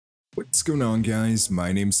What's going on, guys?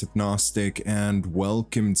 My name's Hypnostic and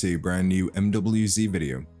welcome to a brand new MW3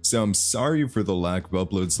 video. So I'm sorry for the lack of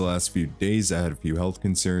uploads the last few days. I had a few health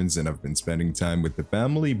concerns and I've been spending time with the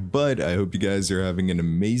family, but I hope you guys are having an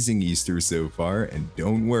amazing Easter so far, and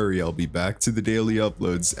don't worry, I'll be back to the daily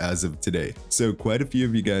uploads as of today. So quite a few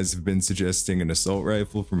of you guys have been suggesting an assault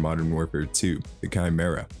rifle for Modern Warfare 2, the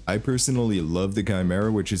Chimera. I personally love the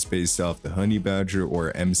Chimera, which is based off the Honey Badger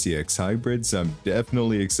or MCX hybrid, so I'm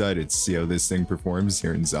definitely excited to see how this thing performs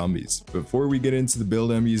here in Zombies. Before we get into the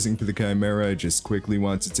build I'm using for the Chimera, I just quickly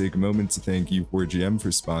want to take a moment to thank U4GM for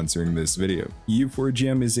sponsoring this video.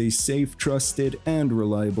 U4GM is a safe, trusted, and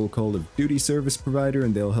reliable Call of Duty service provider,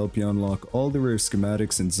 and they'll help you unlock all the rare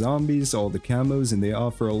schematics in Zombies, all the camos, and they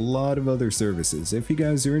offer a lot of other services. If you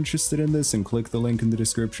guys are interested in this, then click the link in the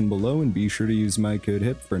description below and be sure to use my code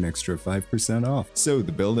HIP for an extra 5% off. So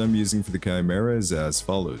the build I'm using for the Chimera is as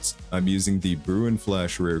follows. I'm using the Bruin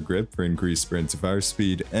Flash Rare Grip for increased sprint to fire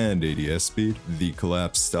speed and ADS speed, the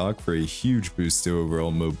Collapse Stock for a huge boost to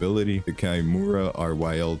overall mobility, the Chimera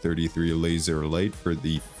RYL33 Laser Light for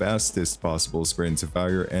the fastest possible sprint to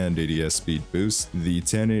fire and ADS speed boost, the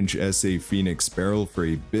 10-inch SA Phoenix Barrel for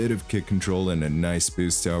a bit of kick control and a nice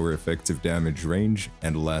boost to our effective damage range,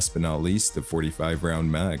 and last but not least, the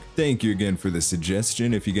 45-round mag. Thank you again for the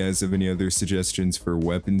suggestion. If you guys have any other suggestions for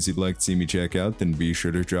weapons you'd like to see me check out, then be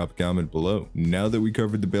sure to drop a comment below. Now that we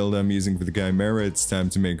covered the build I'm using for the Chimera, it's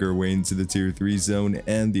time to make our way into the Tier 3 zone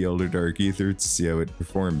and the Elder Dark Ether to see how it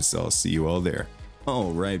performs. I'll see you all there.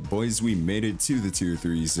 Alright boys, we made it to the Tier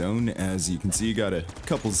 3 zone. As you can see, you got a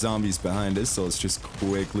couple zombies behind us, so let's just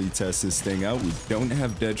quickly test this thing out. We don't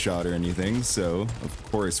have Deadshot or anything, so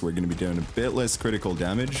of course we're going to be doing a bit less critical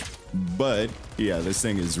damage. But yeah, this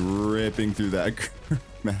thing is ripping through that curve,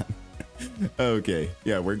 man. Okay,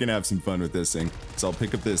 yeah, we're gonna have some fun with this thing. So I'll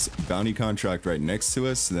pick up this bounty contract right next to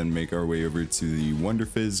us, then make our way over to the Wonder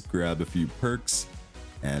Fizz, grab a few perks,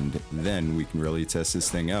 and then we can really test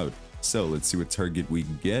this thing out. So let's see what target we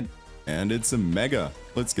can get, and it's a Mega.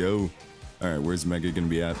 Let's go. Alright, where's Mega gonna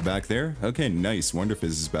be at? Back there? Okay, nice. Wonder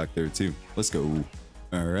Fizz is back there too. Let's go.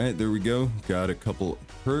 Alright, there we go. Got a couple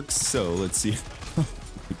perks, so let's see. Oh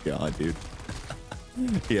my god, dude.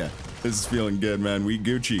 Yeah, this is feeling good, man. We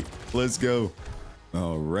Gucci. Let's go.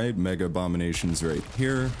 Alright, Mega Abomination's right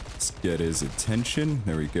here. Let's get his attention.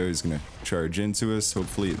 There we go. He's gonna charge into us.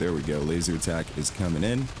 Hopefully, there we go. Laser attack is coming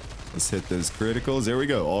in. Let's hit those criticals. There we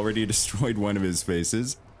go. Already destroyed one of his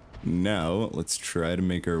faces. Now, let's try to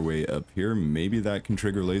make our way up here. Maybe that can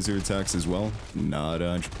trigger laser attacks as well. Not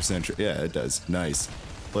 100% sure. Yeah, it does. Nice.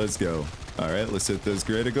 Let's go. Alright, let's hit those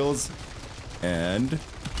criticals. And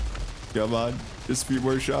come on. Just a few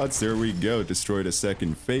more shots. There we go. Destroyed a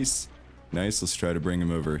second face. Nice. Let's try to bring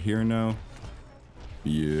him over here now.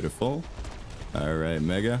 Beautiful. Alright,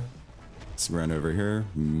 Mega. Let's run over here.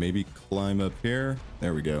 Maybe climb up here.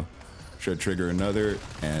 There we go. Should trigger another.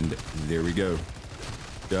 And there we go.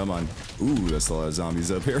 Come on. Ooh, that's a lot of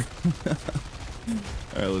zombies up here.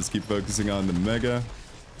 Alright, let's keep focusing on the Mega.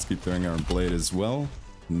 Let's keep throwing our blade as well.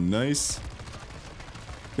 Nice.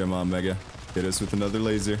 Come on, Mega. Hit us with another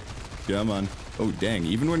laser. Come on. Oh, dang.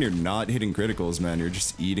 Even when you're not hitting criticals, man, you're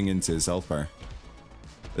just eating into his health bar.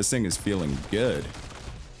 This thing is feeling good.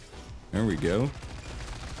 There we go.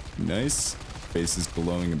 Nice. Face is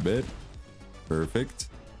glowing a bit. Perfect.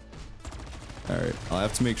 Alright. I'll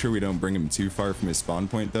have to make sure we don't bring him too far from his spawn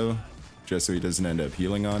point, though, just so he doesn't end up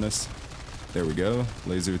healing on us. There we go.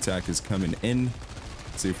 Laser attack is coming in.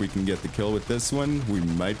 See if we can get the kill with this one. We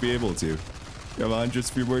might be able to. Come on,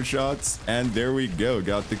 just a few more shots. And there we go.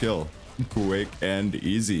 Got the kill. Quick and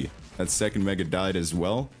easy. That second Mega died as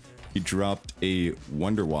well. He dropped a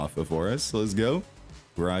Wonder Waffle for us. Let's go.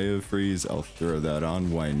 Cryo Freeze. I'll throw that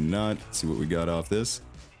on. Why not? See what we got off this.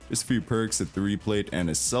 Just a few perks, a 3-plate, and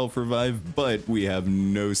a self-revive, but we have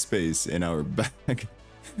no space in our bag.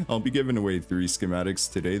 I'll be giving away 3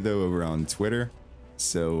 schematics today, though, over on Twitter.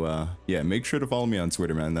 So, yeah, make sure to follow me on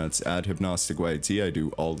Twitter, man. That's @HypnosticYT. I do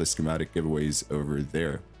all the schematic giveaways over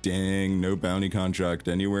there. Dang, no bounty contract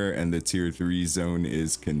anywhere, and the Tier 3 zone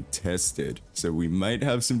is contested. So we might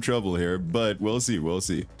have some trouble here, but we'll see, we'll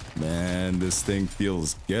see. Man, this thing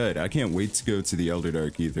feels good. I can't wait to go to the Elder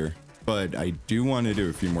Dark Ether. But I do want to do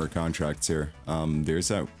a few more contracts here. There's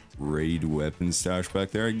that raid weapon stash back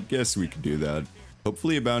there. I guess we could do that.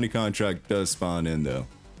 Hopefully a bounty contract does spawn in, though.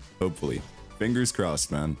 Hopefully. Fingers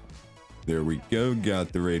crossed, man. There we go.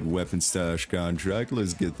 Got the raid weapon stash contract.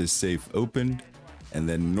 Let's get this safe opened. And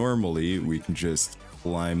then normally we can just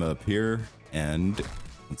climb up here and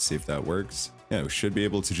let's see if that works. Yeah, we should be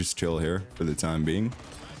able to just chill here for the time being.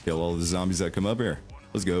 Kill all the zombies that come up here.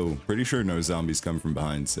 Let's go. Pretty sure no zombies come from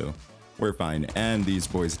behind, so we're fine. And these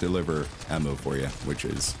boys deliver ammo for you, which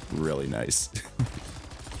is really nice.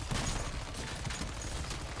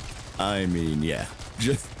 I mean, yeah.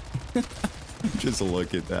 Just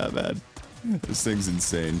look at that, man. This thing's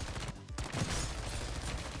insane.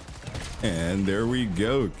 And there we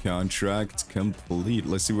go. Contract complete.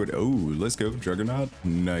 Let's see what... Oh, let's go. Juggernaut.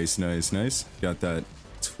 Nice, nice, nice. Got that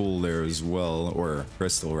tool there as well. Or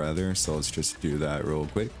crystal, rather. So let's just do that real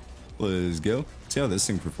quick. Let's go. See how this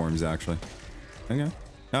thing performs, actually. Okay.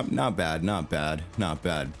 Not bad. Not bad. Not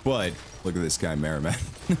bad. But look at this guy, Merriman.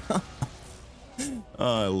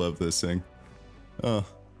 Oh, I love this thing.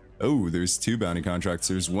 Oh, there's 2 bounty contracts.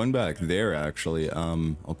 There's one back there, actually.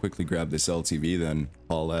 I'll quickly grab this LTV then.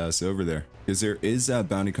 Haul ass over there. Because there is that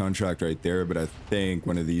bounty contract right there, but I think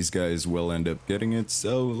one of these guys will end up getting it.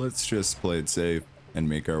 So let's just play it safe and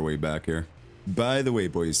make our way back here. By the way,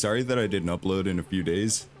 boys, sorry that I didn't upload in a few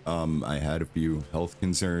days. I had a few health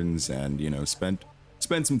concerns and, you know, spent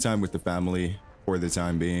some time with the family for the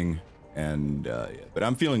time being. And, yeah, but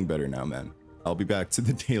I'm feeling better now, man. I'll be back to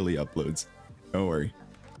the daily uploads. Don't worry.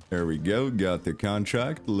 There we go. Got the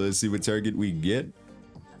contract. Let's see what target we get.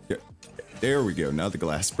 There we go. Now the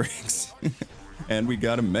glass breaks. And we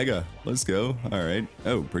got a mega. Let's go. All right.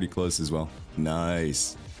 Oh, pretty close as well.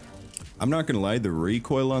 Nice. I'm not going to lie. The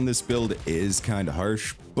recoil on this build is kind of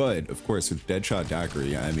harsh. But, of course, with Deadshot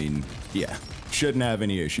Daiquiri, I mean, yeah. Shouldn't have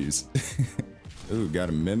any issues. Ooh, got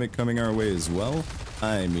a Mimic coming our way as well.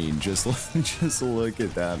 I mean, just look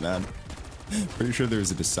at that, man. Pretty sure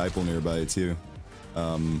there's a Disciple nearby, too.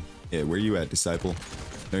 Yeah, where you at, Disciple?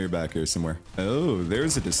 No, you're back here somewhere. Oh,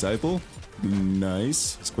 there's a Disciple.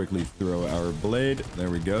 Nice. Let's quickly throw our blade. There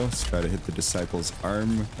we go. Let's try to hit the Disciple's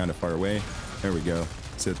arm. Kind of far away. There we go.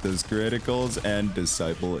 Let's hit those criticals, and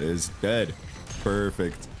Disciple is dead.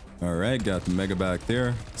 Perfect. All right, got the Mega back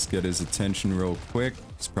there. Let's get his attention real quick.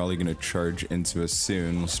 He's probably going to charge into us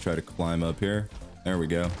soon. Let's try to climb up here. There we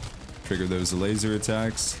go. Trigger those laser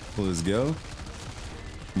attacks. Let's go.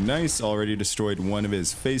 Nice, already destroyed one of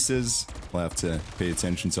his faces. We'll have to pay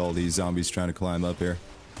attention to all these zombies trying to climb up here.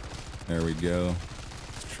 There we go.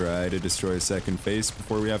 Let's try to destroy a second face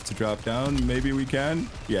before we have to drop down. Maybe we can.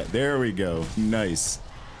 Yeah, there we go. Nice.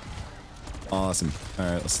 Awesome. All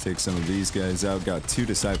right, let's take some of these guys out. Got 2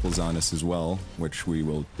 Disciples on us as well, which we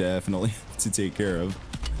will definitely have to take care of.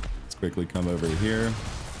 Let's quickly come over here.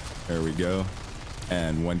 There we go.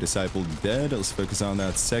 And 1 Disciple dead. Let's focus on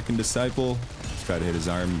that second Disciple. Let's try to hit his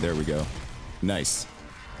arm. There we go. Nice.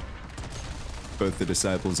 Both the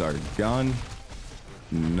Disciples are gone.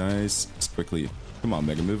 Nice. Let's quickly... Come on,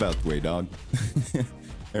 Mega. Move out the way, dog.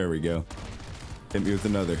 There we go. Hit me with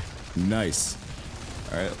another. Nice.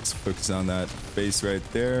 Alright, let's focus on that face right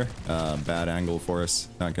there. Bad angle for us.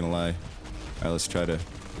 Not gonna lie. Alright, let's try to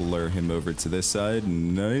lure him over to this side.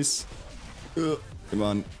 Nice. Come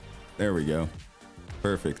on. There we go.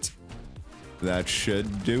 Perfect. That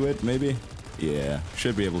should do it, maybe? Yeah,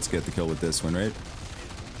 should be able to get the kill with this one, right?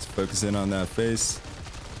 Let's focus in on that face.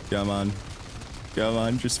 Come on. Come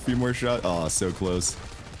on, just a few more shots. Oh, so close.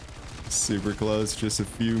 Super close, just a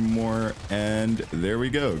few more, and there we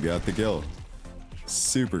go. Got the kill.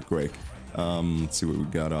 Super quick. Let's see what we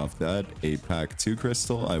got off that. A pack 2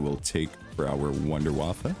 crystal I will take for our Wonder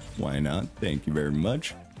Waffle. Why not? Thank you very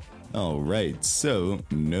much. Alright, so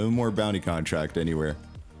no more bounty contract anywhere.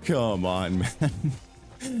 Come on, man.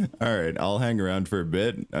 Alright, I'll hang around for a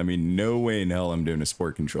bit. I mean, no way in hell I'm doing a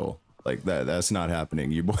sport control. Like, that's not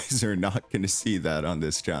happening. You boys are not going to see that on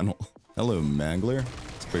this channel. Hello, Mangler.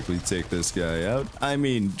 Let's quickly take this guy out. I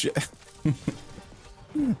mean,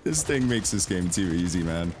 this thing makes this game too easy,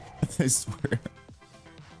 man. I swear.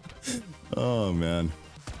 Oh, man.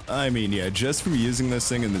 I mean, yeah, just from using this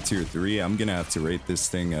thing in the tier 3, I'm gonna have to rate this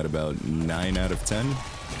thing at about 9 out of 10.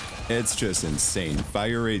 It's just insane.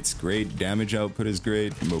 Fire rate's great, damage output is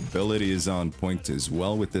great, mobility is on point as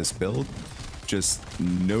well with this build. Just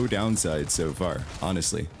no downside so far,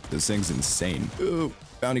 honestly. This thing's insane. Oh,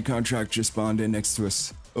 bounty contract just spawned in next to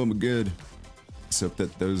us. Oh my god. Let's hope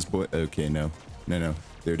that those boys... Okay, no. No.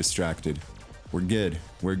 They're distracted. We're good.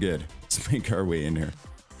 We're good. Let's make our way in here.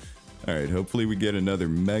 Alright, hopefully we get another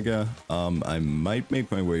Mega. I might make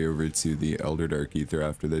my way over to the Elder Dark Ether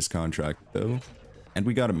after this contract, though. And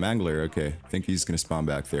we got a Mangler. Okay, I think he's gonna spawn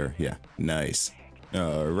back there. Yeah, nice.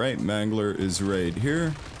 Alright, Mangler is right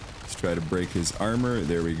here. Let's try to break his armor.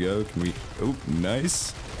 There we go. Can we... Oh,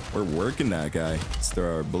 nice. We're working that guy. Let's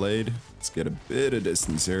throw our blade. Let's get a bit of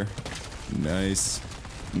distance here. Nice.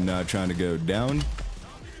 Not trying to go down.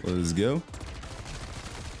 Let's go.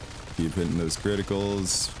 Keep hitting those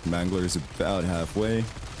criticals. Mangler's about halfway.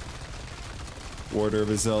 Quarter of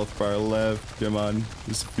his health bar left. Come on,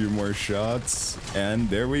 just a few more shots. And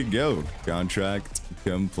there we go. Contract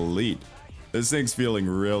complete. This thing's feeling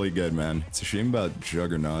really good, man. It's a shame about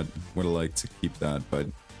Juggernaut. Would have liked to keep that, but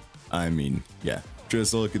I mean, yeah.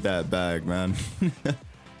 Just look at that bag, man.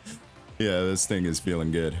 Yeah, this thing is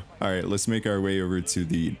feeling good. Alright, let's make our way over to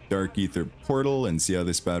the Dark Ether portal and see how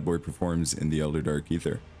this bad boy performs in the Elder Dark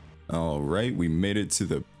Ether. Alright, we made it to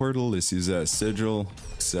the portal. Let's use that sigil,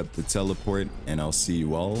 accept the teleport, and I'll see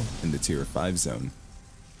you all in the tier 5 zone.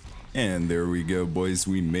 And there we go, boys.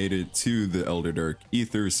 We made it to the Elder Dark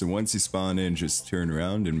Ether. So once you spawn in, just turn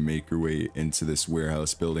around and make your way into this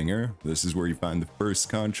warehouse building here. This is where you find the first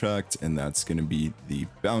contract, and that's going to be the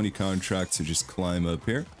bounty contract. So just climb up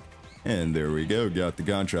here. And there we go, got the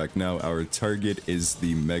contract. Now our target is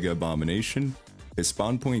the Mega Abomination. His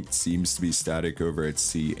spawn point seems to be static over at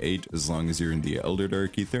C8 as long as you're in the Elder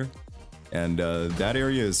Dark Ether. And that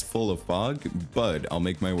area is full of fog, but I'll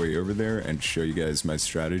make my way over there and show you guys my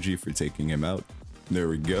strategy for taking him out. There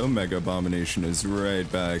we go, Mega Abomination is right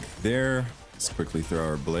back there. Let's quickly throw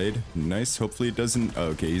our blade. Nice, hopefully it doesn't...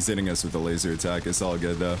 Okay, he's hitting us with a laser attack. It's all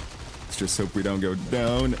good though. Let's just hope we don't go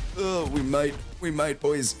down. Oh, we might,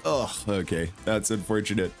 boys. Oh, okay, that's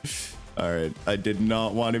unfortunate. Alright, I did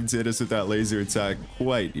not want him to hit us with that laser attack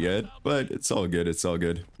quite yet, but it's all good, it's all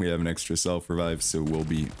good. We have an extra self-revive, so we'll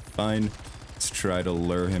be fine. Let's try to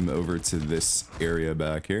lure him over to this area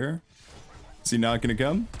back here. Is he not gonna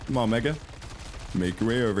come? Come on, Mega. Make your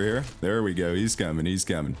way over here. There we go, he's coming, he's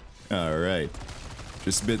coming. Alright.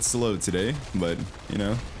 Just a bit slow today, but, you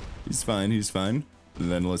know, he's fine, he's fine.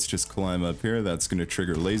 And then let's just climb up here. That's gonna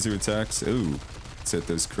trigger laser attacks. Ooh, let's hit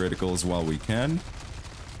those criticals while we can.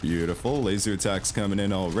 Beautiful. Laser attacks coming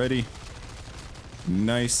in already.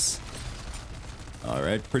 Nice.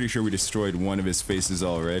 Alright, pretty sure we destroyed one of his faces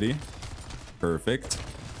already. Perfect.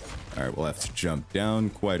 Alright, we'll have to jump down.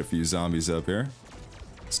 Quite a few zombies up here.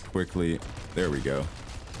 Let's quickly... There we go.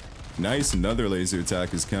 Nice, another laser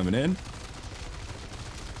attack is coming in.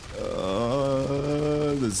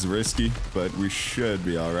 This is risky, but we should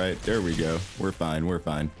be alright. There we go. We're fine, we're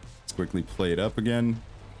fine. Let's quickly play it up again.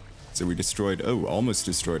 So we destroyed, oh, almost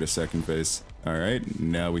destroyed a second face. Alright,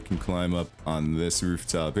 now we can climb up on this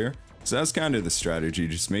rooftop here. So that's kind of the strategy,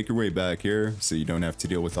 just make your way back here so you don't have to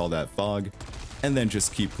deal with all that fog. And then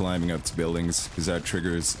just keep climbing up to buildings, because that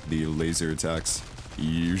triggers the laser attacks,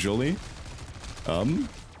 usually. Come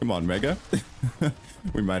on, Mega.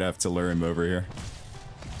 We might have to lure him over here.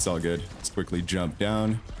 It's all good. Let's quickly jump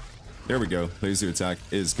down. There we go, laser attack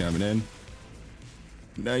is coming in.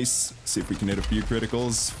 Nice. See if we can hit a few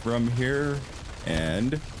criticals from here.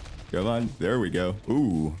 And come on. There we go.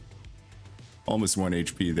 Ooh. Almost 1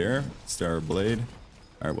 HP there. Star Blade.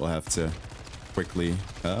 Alright, we'll have to quickly...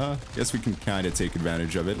 guess we can kind of take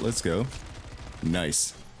advantage of it. Let's go.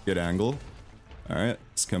 Nice. Good angle. Alright,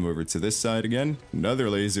 let's come over to this side again. Another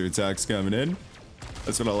laser attack's coming in.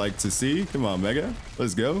 That's what I like to see. Come on, Mega.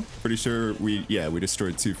 Let's go. Pretty sure we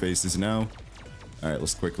destroyed 2 faces now. Alright,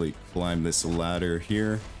 let's quickly climb this ladder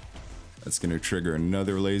here. That's gonna trigger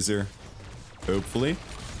another laser. Hopefully.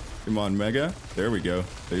 Come on, Mega. There we go.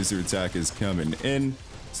 Laser attack is coming in.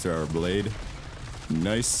 Star Blade.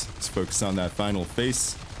 Nice. Let's focus on that final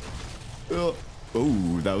face. Oh,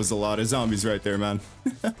 that was a lot of zombies right there, man.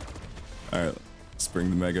 Alright, let's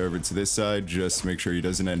bring the Mega over to this side. Just make sure he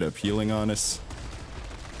doesn't end up healing on us.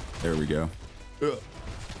 There we go.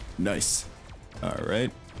 Nice.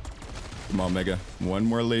 Alright. Come on, Mega. One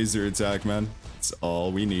more laser attack, man. That's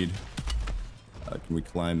all we need. Can we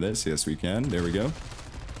climb this? Yes, we can. There we go.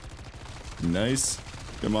 Nice.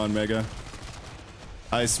 Come on, Mega.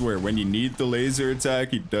 I swear, when you need the laser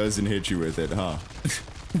attack, he doesn't hit you with it, huh?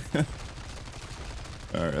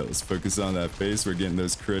 Alright, let's focus on that face. We're getting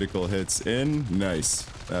those critical hits in. Nice.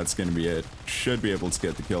 That's gonna be it. Should be able to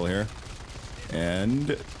get the kill here.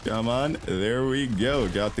 And, come on. There we go.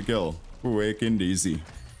 Got the kill. Quick and easy.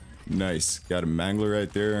 Nice. Got a mangler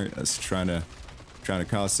right there. That's trying to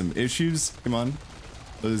cause some issues. Come on.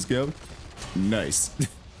 Let's go. Nice.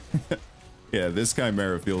 Yeah, this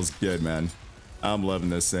Chimera feels good, man. I'm loving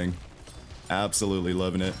this thing. Absolutely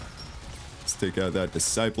loving it. Let's take out that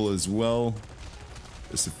Disciple as well.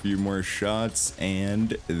 Just a few more shots,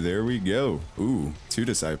 and there we go. Ooh, 2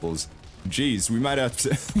 Disciples. Jeez, we might have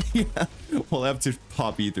to... Yeah, we'll have to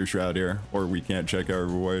pop Ether Shroud here, or we can't check our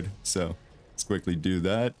reward. So, let's quickly do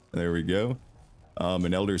that. There we go.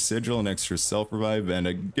 An Elder Sigil, an extra self-revive, and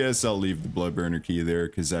I guess I'll leave the Bloodburner key there,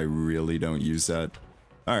 because I really don't use that.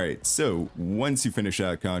 Alright, so once you finish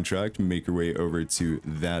that contract, make your way over to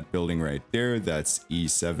that building right there. That's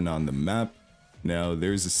E7 on the map. Now,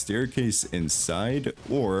 there's a staircase inside,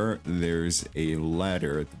 or there's a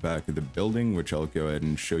ladder at the back of the building, which I'll go ahead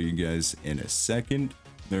and show you guys in a second.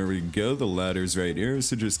 There we go, the ladder's right here,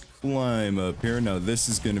 so just climb up here. Now, this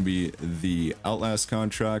is going to be the Outlast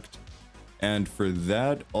contract, and for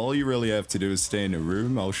that, all you really have to do is stay in a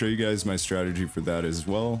room. I'll show you guys my strategy for that as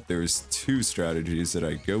well. There's two strategies that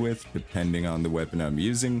I go with, depending on the weapon I'm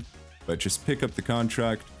using, but just pick up the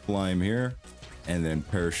contract, climb here, and then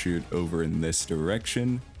parachute over in this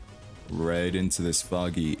direction, right into this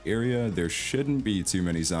foggy area. There shouldn't be too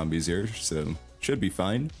many zombies here, so should be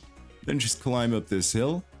fine. Then just climb up this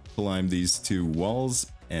hill, climb these two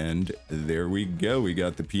walls, and there we go. We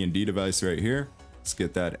got the P&D device right here. Let's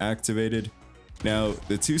get that activated. Now,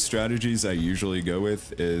 the two strategies I usually go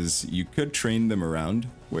with is you could train them around,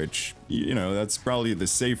 which, you know, that's probably the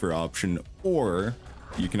safer option, or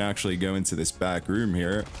you can actually go into this back room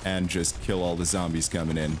here and just kill all the zombies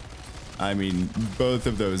coming in. I mean, both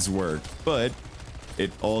of those work, but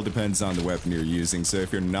it all depends on the weapon you're using. So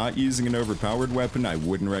if you're not using an overpowered weapon, I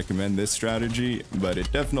wouldn't recommend this strategy, but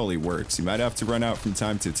it definitely works. You might have to run out from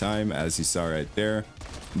time to time, as you saw right there,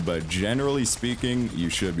 but generally speaking, you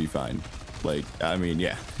should be fine. Like, I mean,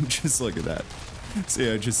 yeah, just look at that. So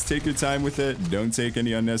yeah, just take your time with it, don't take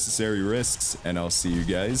any unnecessary risks, and I'll see you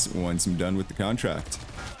guys once I'm done with the contract.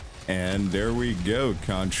 And there we go,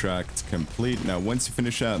 contract complete. Now, once you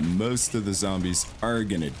finish that, most of the zombies are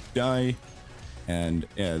gonna die. And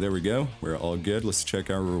yeah, there we go, we're all good. Let's check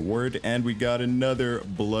our reward, and we got another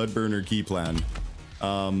blood burner key plan.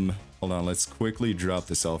 Hold on, let's quickly drop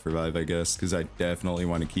the self-revive, I guess, because I definitely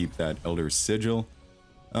want to keep that Elder Sigil.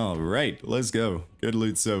 All right, let's go. Good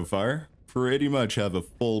loot so far. Pretty much have a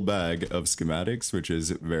full bag of schematics, which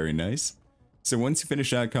is very nice. So once you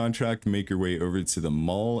finish that contract, make your way over to the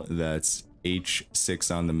mall. That's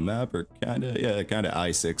H6 on the map, or kind of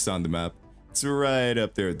I6 on the map. It's right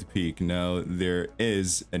up there at the peak. Now, there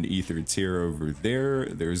is an ether tier over there.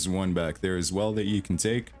 There's one back there as well that you can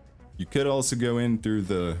take. You could also go in through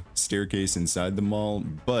the staircase inside the mall,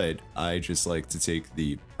 but I just like to take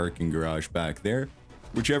the parking garage back there.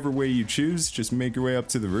 Whichever way you choose, just make your way up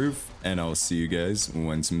to the roof, and I'll see you guys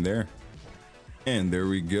once I'm there. And there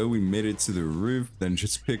we go, we made it to the roof. Then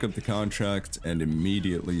just pick up the contract and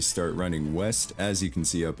immediately start running west. As you can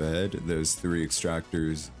see up ahead, those 3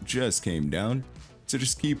 extractors just came down. So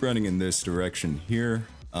just keep running in this direction here.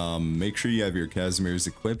 Make sure you have your Casimirs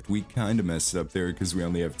equipped. We kind of messed up there because we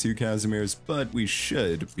only have 2 Casimirs, but we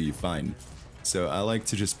should be fine. So I like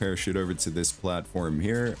to just parachute over to this platform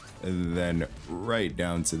here, and then right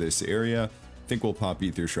down to this area. I think we'll pop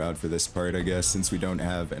Ether Shroud for this part, I guess, since we don't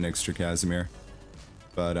have an extra Casimir.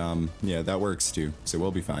 But yeah, that works too, so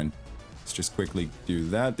we'll be fine. Let's just quickly do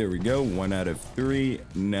that. There we go, 1 out of 3.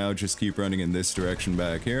 Now just keep running in this direction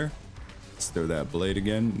back here. Let's throw that blade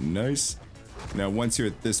again, nice. Now once you're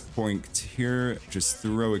at this point here, just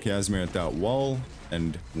throw a Casimir at that wall,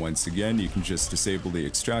 and once again, you can just disable the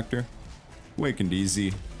extractor. Quick and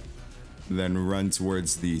easy. Then run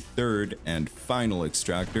towards the 3rd and final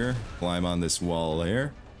extractor. Climb on this wall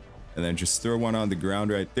here. And then just throw one on the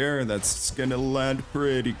ground right there. That's gonna land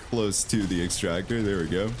pretty close to the extractor. There we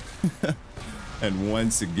go. And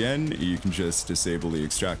once again, you can just disable the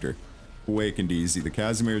extractor. Quick and easy. The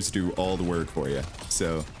Casimirs do all the work for you.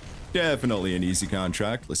 So definitely an easy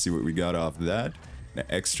contract. Let's see what we got off of that. An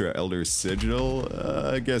extra Elder Sigil.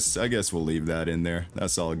 I guess we'll leave that in there.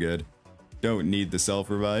 That's all good. Don't need the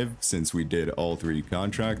self-revive since we did all 3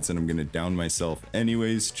 contracts, and I'm gonna down myself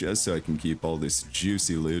anyways just so I can keep all this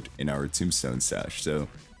juicy loot in our tombstone stash. So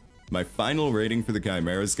my final rating for the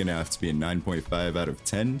Chimera is gonna have to be a 9.5 out of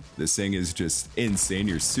 10. This thing is just insane.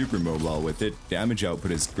 You're super mobile with it. Damage output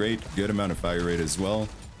is great. Good amount of fire rate as well.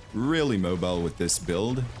 Really mobile with this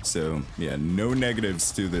build. So yeah, no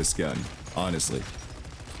negatives to this gun, honestly.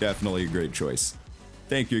 Definitely a great choice.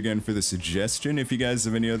 Thank you again for the suggestion. If you guys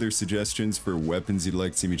have any other suggestions for weapons you'd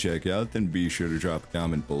like to see me check out, then be sure to drop a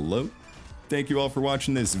comment below. Thank you all for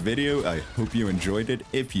watching this video. I hope you enjoyed it.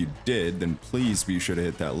 If you did, then please be sure to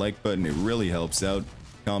hit that like button. It really helps out.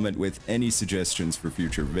 Comment with any suggestions for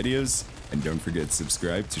future videos, and don't forget to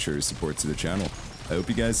subscribe to show your support to the channel. I hope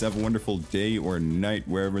you guys have a wonderful day or night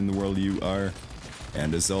wherever in the world you are,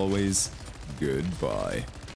 and as always, goodbye.